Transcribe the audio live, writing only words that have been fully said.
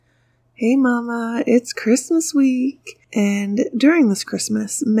Hey Mama, it's Christmas week, and during this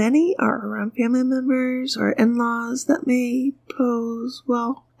Christmas, many are around family members or in-laws that may pose,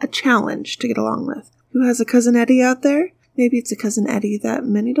 a challenge to get along with. Who has a Cousin Eddie out there? Maybe it's a Cousin Eddie that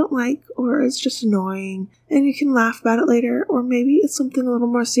many don't like, or is just annoying, and you can laugh about it later, or maybe it's something a little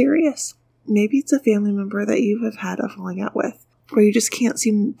more serious. Maybe it's a family member that you have had a falling out with, or you just can't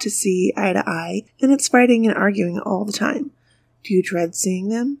seem to see eye to eye, and it's fighting and arguing all the time. Do you dread seeing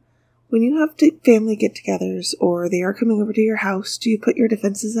them? When you have family get-togethers or they are coming over to your house, do you put your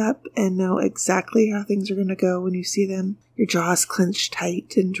defenses up and know exactly how things are going to go when you see them? Your jaws clenched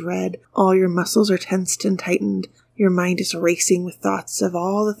tight in dread. All your muscles are tensed and tightened. Your mind is racing with thoughts of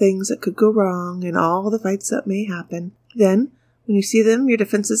all the things that could go wrong and all the fights that may happen. Then, when you see them, your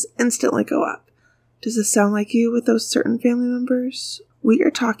defenses instantly go up. Does this sound like you with those certain family members? We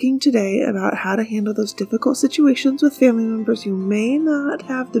are talking today about how to handle those difficult situations with family members you may not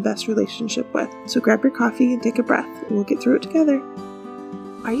have the best relationship with. So grab your coffee and take a breath, and we'll get through it together.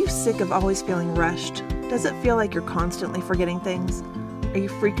 Are you sick of always feeling rushed? Does it feel like you're constantly forgetting things? Are you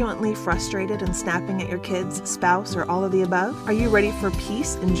frequently frustrated and snapping at your kids, spouse, or all of the above? Are you ready for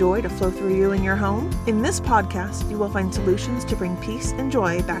peace and joy to flow through you and your home? In this podcast, you will find solutions to bring peace and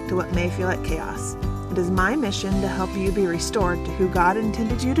joy back to what may feel like chaos. It is my mission to help you be restored to who God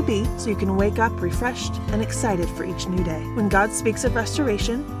intended you to be so you can wake up refreshed and excited for each new day. When God speaks of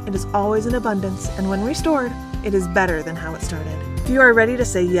restoration, it is always in abundance, and when restored, it is better than how it started. If you are ready to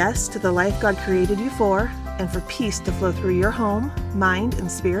say yes to the life God created you for, and for peace to flow through your home, mind,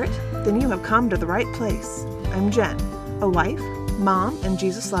 and spirit, then you have come to the right place. I'm Jen, a wife, mom, and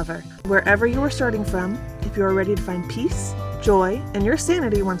Jesus lover. Wherever you are starting from, if you are ready to find peace, joy, and your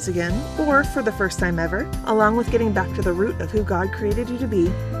sanity once again, or for the first time ever, along with getting back to the root of who God created you to be,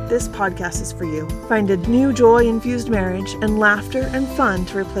 this podcast is for you. Find a new joy-infused marriage and laughter and fun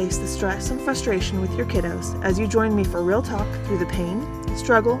to replace the stress and frustration with your kiddos as you join me for real talk through the pain,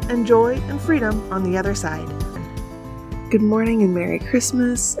 struggle, and joy and freedom on the other side. Good morning and Merry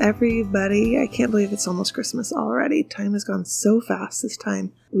Christmas, everybody. I can't believe it's almost Christmas already. Time has gone so fast this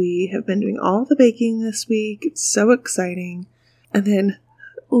time. We have been doing all the baking this week. It's so exciting. And then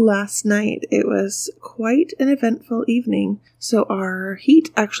last night, it was quite an eventful evening. So our heat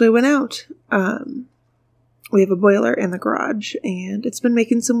actually went out. We have a boiler in the garage, and it's been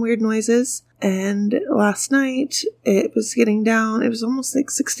making some weird noises. And last night, it was getting down. It was almost like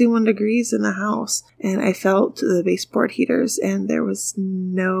 61 degrees in the house. And I felt the baseboard heaters, and there was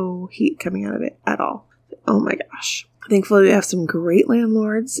no heat coming out of it at all. Oh my gosh. Thankfully, we have some great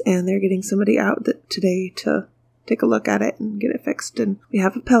landlords, and they're getting somebody out today to take a look at it and get it fixed. And we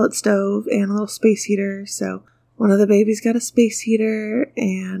have a pellet stove and a little space heater, so one of the babies got a space heater,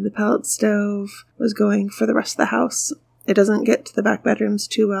 and the pellet stove was going for the rest of the house. It doesn't get to the back bedrooms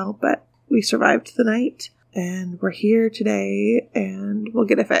too well, but we survived the night, and we're here today, and we'll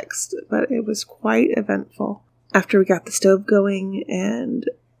get it fixed. But it was quite eventful. After we got the stove going and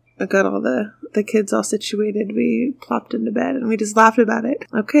I got all the kids all situated, we plopped into bed, and we just laughed about it.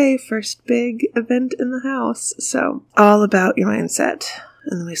 Okay, first big event in the house. So, all about your mindset.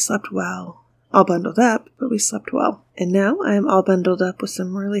 And then we slept well. All bundled up, but we slept well. And now I am all bundled up with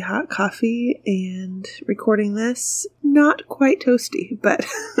some really hot coffee and recording this. Not quite toasty, but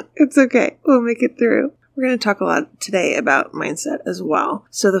it's okay. We'll make it through. We're going to talk a lot today about mindset as well.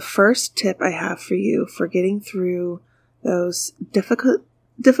 So the first tip I have for you for getting through those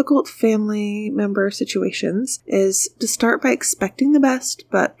difficult family member situations is to start by expecting the best,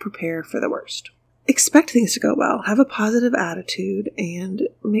 but prepare for the worst. Expect things to go well, have a positive attitude, and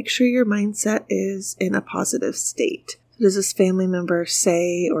make sure your mindset is in a positive state. Does this family member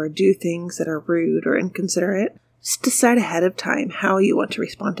say or do things that are rude or inconsiderate? Just decide ahead of time how you want to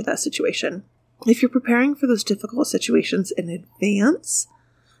respond to that situation. If you're preparing for those difficult situations in advance,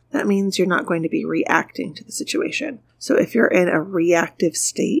 that means you're not going to be reacting to the situation. So if you're in a reactive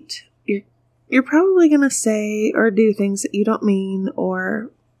state, you're probably going to say or do things that you don't mean,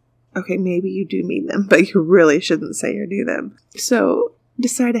 or okay, maybe you do mean them, but you really shouldn't say or do them. So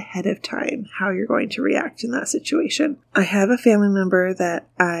decide ahead of time how you're going to react in that situation. I have a family member that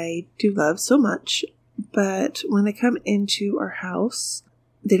I do love so much, but when they come into our house,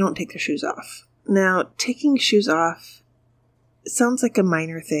 they don't take their shoes off. Now, taking shoes off sounds like a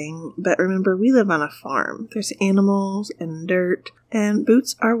minor thing, but remember, we live on a farm. There's animals and dirt, and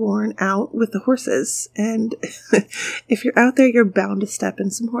boots are worn out with the horses. And if you're out there, you're bound to step in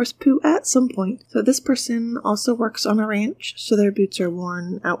some horse poo at some point. So this person also works on a ranch, so their boots are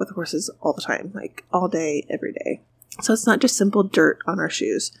worn out with horses all the time, like all day, every day. So it's not just simple dirt on our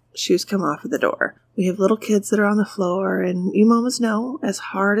shoes. Shoes come off at the door. We have little kids that are on the floor, and you mamas know, as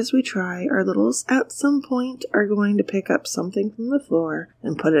hard as we try, our littles at some point are going to pick up something from the floor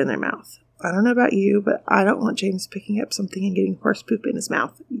and put it in their mouth. I don't know about you, but I don't want James picking up something and getting horse poop in his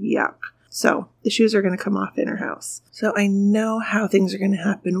mouth. Yuck. So the shoes are going to come off in our house. So I know how things are going to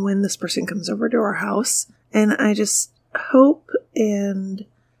happen when this person comes over to our house. And I just hope and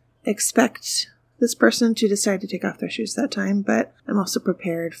expect this person to decide to take off their shoes that time. But I'm also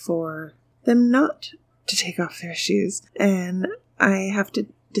prepared for them not to take off their shoes. And I have to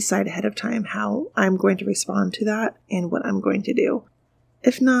decide ahead of time how I'm going to respond to that and what I'm going to do.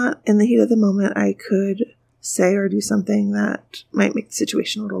 If not, in the heat of the moment, I could say or do something that might make the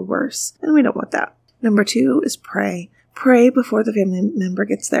situation a little worse, and we don't want that. Number 2 is pray. Pray before the family member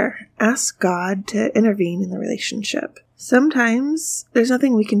gets there. Ask God to intervene in the relationship. Sometimes there's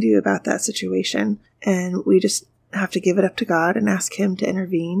nothing we can do about that situation, and we just have to give it up to God and ask Him to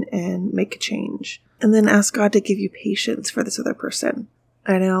intervene and make a change. And then ask God to give you patience for this other person.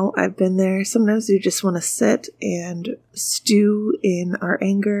 I know I've been there. Sometimes we just want to sit and stew in our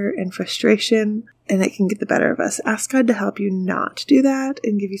anger and frustration, and it can get the better of us. Ask God to help you not do that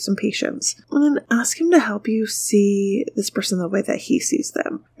and give you some patience. And then ask Him to help you see this person the way that He sees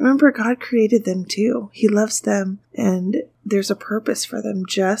them. Remember, God created them too. He loves them, and there's a purpose for them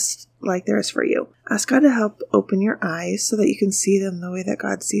just like there is for you. Ask God to help open your eyes so that you can see them the way that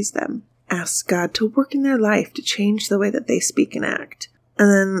God sees them. Ask God to work in their life to change the way that they speak and act.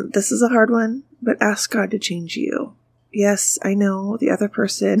 And then, this is a hard one, but ask God to change you. Yes, I know the other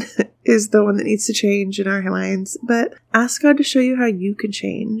person is the one that needs to change in our minds, but ask God to show you how you can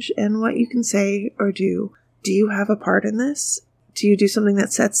change and what you can say or do. Do you have a part in this? Do you do something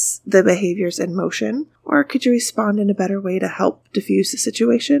that sets the behaviors in motion? Or could you respond in a better way to help diffuse the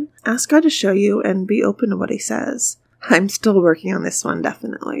situation? Ask God to show you and be open to what He says. I'm still working on this one,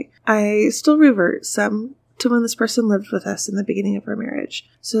 definitely. I still revert some to when this person lived with us in the beginning of our marriage.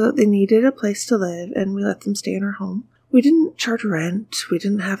 So they needed a place to live, and we let them stay in our home. We didn't charge rent. We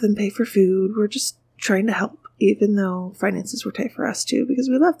didn't have them pay for food. We're just trying to help, even though finances were tight for us too, because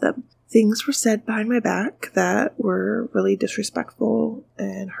we love them. Things were said behind my back that were really disrespectful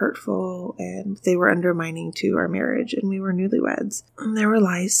and hurtful, and they were undermining to our marriage, and we were newlyweds. And there were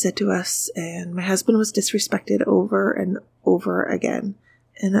lies said to us, and my husband was disrespected over and over again.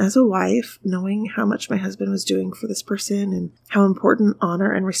 And as a wife, knowing how much my husband was doing for this person and how important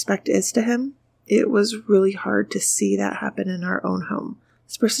honor and respect is to him, it was really hard to see that happen in our own home.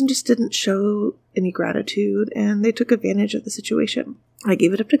 This person just didn't show any gratitude, and they took advantage of the situation. I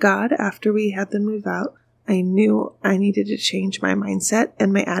gave it up to God after we had them move out. I knew I needed to change my mindset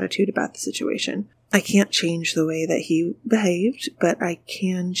and my attitude about the situation. I can't change the way that he behaved, but I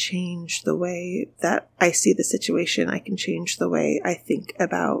can change the way that I see the situation. I can change the way I think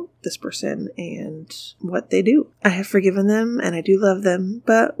about this person and what they do. I have forgiven them and I do love them,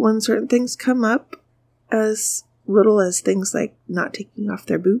 but when certain things come up, as little as things like not taking off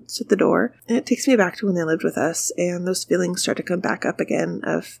their boots at the door, and it takes me back to when they lived with us, and those feelings start to come back up again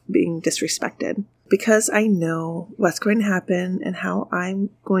of being disrespected. Because I know what's going to happen and how I'm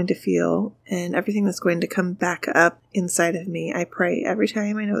going to feel and everything that's going to come back up inside of me, I pray every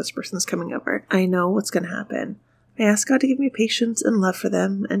time I know this person's coming over. I know what's going to happen. I ask God to give me patience and love for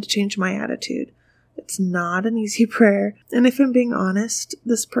them and to change my attitude. It's not an easy prayer, and if I'm being honest,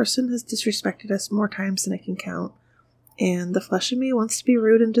 this person has disrespected us more times than I can count. And the flesh in me wants to be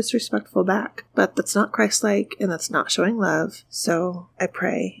rude and disrespectful back. But that's not Christ-like, and that's not showing love. So I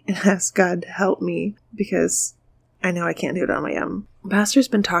pray and ask God to help me, because I know I can't do it on my own. Pastor's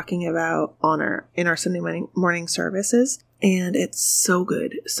been talking about honor in our Sunday morning services, and it's so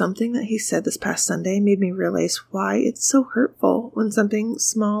good. Something that he said this past Sunday made me realize why it's so hurtful when something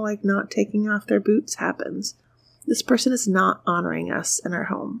small like not taking off their boots happens. This person is not honoring us in our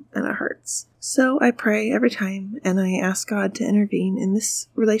home, and it hurts. So I pray every time, and I ask God to intervene in this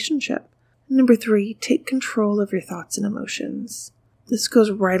relationship. Number 3, take control of your thoughts and emotions. This goes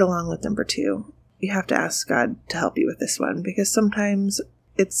right along with number 2. You have to ask God to help you with this one, because sometimes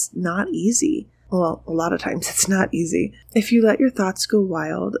it's not easy. Well, a lot of times it's not easy. If you let your thoughts go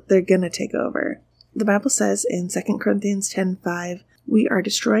wild, they're going to take over. The Bible says in 2 Corinthians 10:5, we are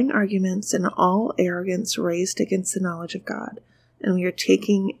destroying arguments and all arrogance raised against the knowledge of God, and we are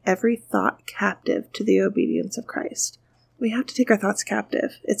taking every thought captive to the obedience of Christ. We have to take our thoughts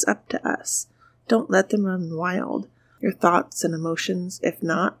captive. It's up to us. Don't let them run wild. Your thoughts and emotions, if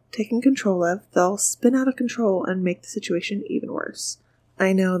not taken control of, they'll spin out of control and make the situation even worse.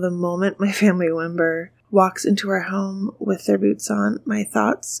 I know the moment my family member walks into our home with their boots on, my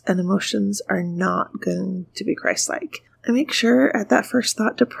thoughts and emotions are not going to be Christ-like. I make sure at that first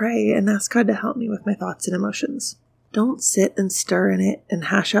thought to pray and ask God to help me with my thoughts and emotions. Don't sit and stir in it and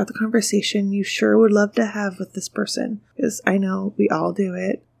hash out the conversation you sure would love to have with this person, because I know we all do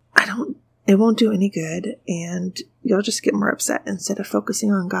it. It won't do any good, and you'll just get more upset instead of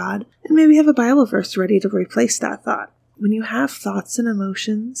focusing on God and maybe have a Bible verse ready to replace that thought. When you have thoughts and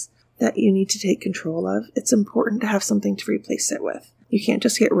emotions that you need to take control of, it's important to have something to replace it with. You can't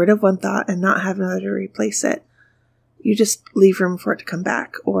just get rid of one thought and not have another to replace it. You just leave room for it to come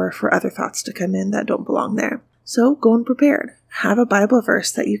back or for other thoughts to come in that don't belong there. So go unprepared. Have a Bible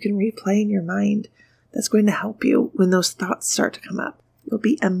verse that you can replay in your mind that's going to help you when those thoughts start to come up. You'll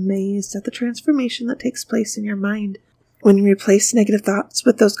be amazed at the transformation that takes place in your mind when you replace negative thoughts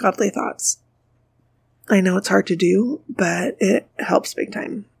with those godly thoughts. I know it's hard to do, but it helps big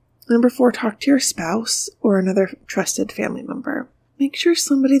time. Number 4, talk to your spouse or another trusted family member. Make sure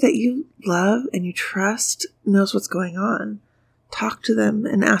somebody that you love and you trust knows what's going on. Talk to them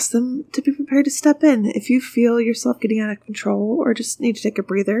and ask them to be prepared to step in if you feel yourself getting out of control or just need to take a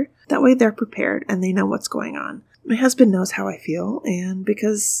breather. That way they're prepared and they know what's going on. My husband knows how I feel, and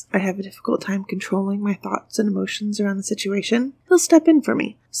because I have a difficult time controlling my thoughts and emotions around the situation, he'll step in for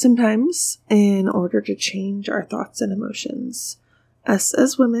me. Sometimes, in order to change our thoughts and emotions, us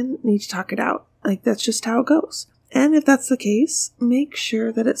as women need to talk it out. That's just how it goes. And if that's the case, make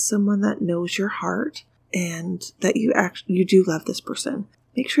sure that it's someone that knows your heart and that you do love this person.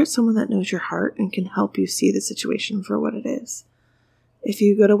 Make sure it's someone that knows your heart and can help you see the situation for what it is. If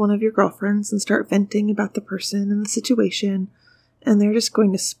you go to one of your girlfriends and start venting about the person and the situation, and they're just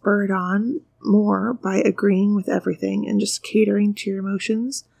going to spur it on more by agreeing with everything and just catering to your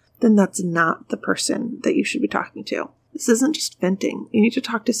emotions, then that's not the person that you should be talking to. This isn't just venting. You need to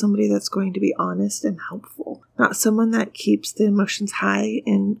talk to somebody that's going to be honest and helpful, not someone that keeps the emotions high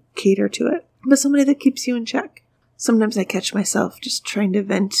and cater to it, but somebody that keeps you in check. Sometimes I catch myself just trying to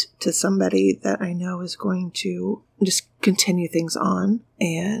vent to somebody that I know is going to just continue things on,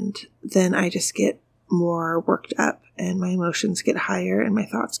 and then I just get more worked up and my emotions get higher and my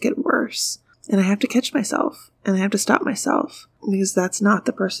thoughts get worse. And I have to catch myself and I have to stop myself because that's not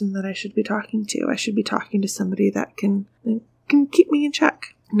the person that I should be talking to. I should be talking to somebody that can keep me in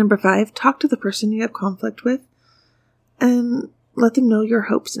check. Number 5, talk to the person you have conflict with and let them know your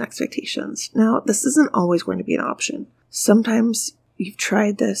hopes and expectations. Now, this isn't always going to be an option. Sometimes you've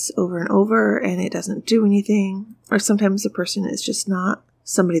tried this over and over and it doesn't do anything, or sometimes the person is just not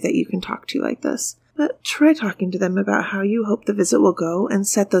somebody that you can talk to like this. But try talking to them about how you hope the visit will go and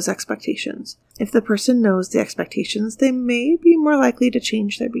set those expectations. If the person knows the expectations, they may be more likely to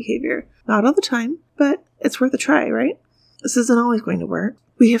change their behavior. Not all the time, but it's worth a try, right? This isn't always going to work.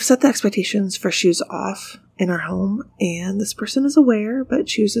 We have set the expectations for shoes off in our home, and this person is aware but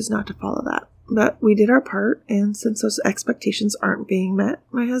chooses not to follow that. But we did our part, and since those expectations aren't being met,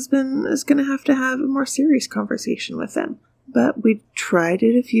 my husband is going to have a more serious conversation with them. But we try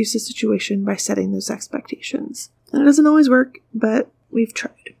to diffuse the situation by setting those expectations. And it doesn't always work, but we've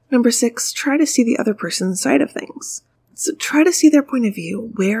tried. Number 6, try to see the other person's side of things. So try to see their point of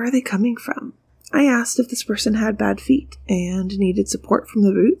view. Where are they coming from? I asked if this person had bad feet and needed support from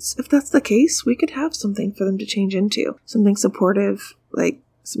the boots. If that's the case, we could have something for them to change into. Something supportive, like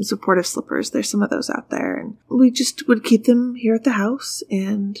some supportive slippers. There's some of those out there. And we just would keep them here at the house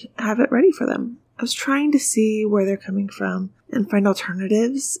and have it ready for them. I was trying to see where they're coming from and find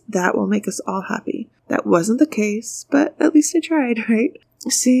alternatives that will make us all happy. That wasn't the case, but at least I tried, right?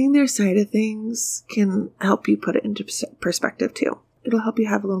 Seeing their side of things can help you put it into perspective too. It'll help you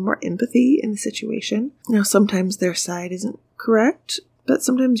have a little more empathy in the situation. Now, sometimes their side isn't correct, but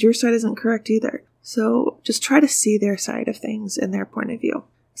sometimes your side isn't correct either. So just try to see their side of things and their point of view.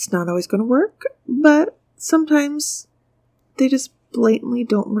 It's not always going to work, but sometimes they just blatantly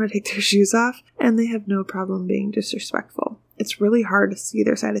don't want to take their shoes off and they have no problem being disrespectful. It's really hard to see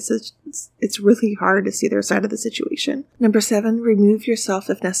their side of the situation. Number 7, remove yourself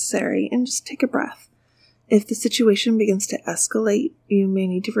if necessary and just take a breath. If the situation begins to escalate, you may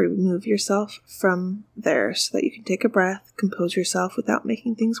need to remove yourself from there so that you can take a breath, compose yourself without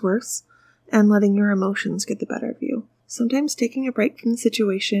making things worse, and letting your emotions get the better of you. Sometimes taking a break from the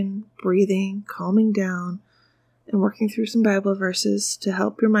situation, breathing, calming down, and working through some Bible verses to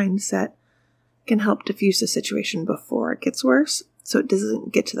help your mindset can help diffuse the situation before it gets worse, so it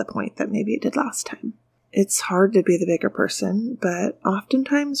doesn't get to the point that maybe it did last time. It's hard to be the bigger person, but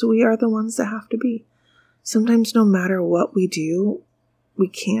oftentimes we are the ones that have to be. Sometimes no matter what we do, we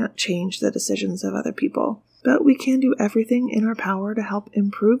can't change the decisions of other people, but we can do everything in our power to help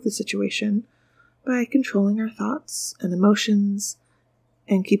improve the situation by controlling our thoughts and emotions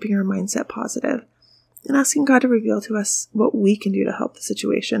and keeping our mindset positive. and asking God to reveal to us what we can do to help the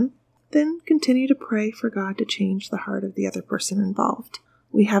situation. Then continue to pray for God to change the heart of the other person involved.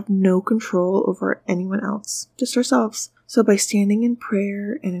 We have no control over anyone else, just ourselves. So by standing in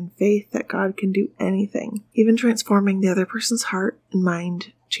prayer and in faith that God can do anything, even transforming the other person's heart and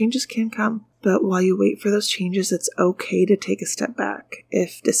mind, changes can come. But while you wait for those changes, it's okay to take a step back.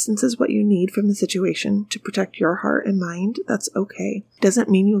 If distance is what you need from the situation to protect your heart and mind, that's okay. It doesn't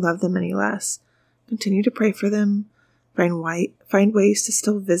mean you love them any less. Continue to pray for them. Find ways to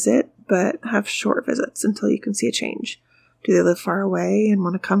still visit, but have short visits until you can see a change. Do they live far away and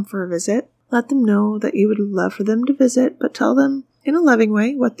want to come for a visit? Let them know that you would love for them to visit, but tell them in a loving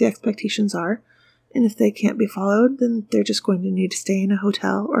way what the expectations are. And if they can't be followed, then they're just going to need to stay in a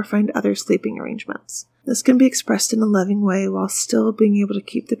hotel or find other sleeping arrangements. This can be expressed in a loving way while still being able to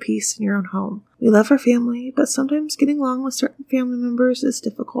keep the peace in your own home. We love our family, but sometimes getting along with certain family members is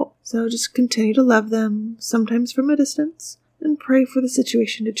difficult. So just continue to love them, sometimes from a distance, and pray for the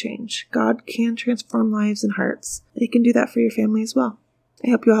situation to change. God can transform lives and hearts. And He can do that for your family as well. I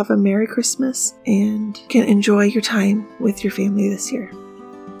hope you'll have a Merry Christmas and can enjoy your time with your family this year.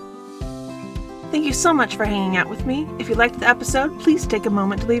 Thank you so much for hanging out with me. If you liked the episode, please take a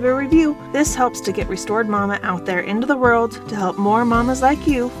moment to leave a review. This helps to get Restored Mama out there into the world to help more mamas like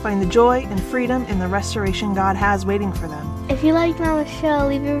you find the joy and freedom in the restoration God has waiting for them. If you liked Mama's show,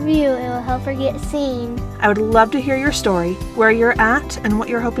 leave a review. It will help her get seen. I would love to hear your story, where you're at, and what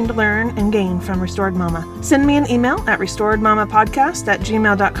you're hoping to learn and gain from Restored Mama. Send me an email at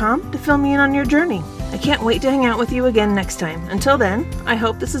restoredmamapodcast@gmail.com to fill me in on your journey. I can't wait to hang out with you again next time. Until then, I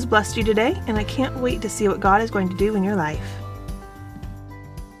hope this has blessed you today, and I can't wait to see what God is going to do in your life.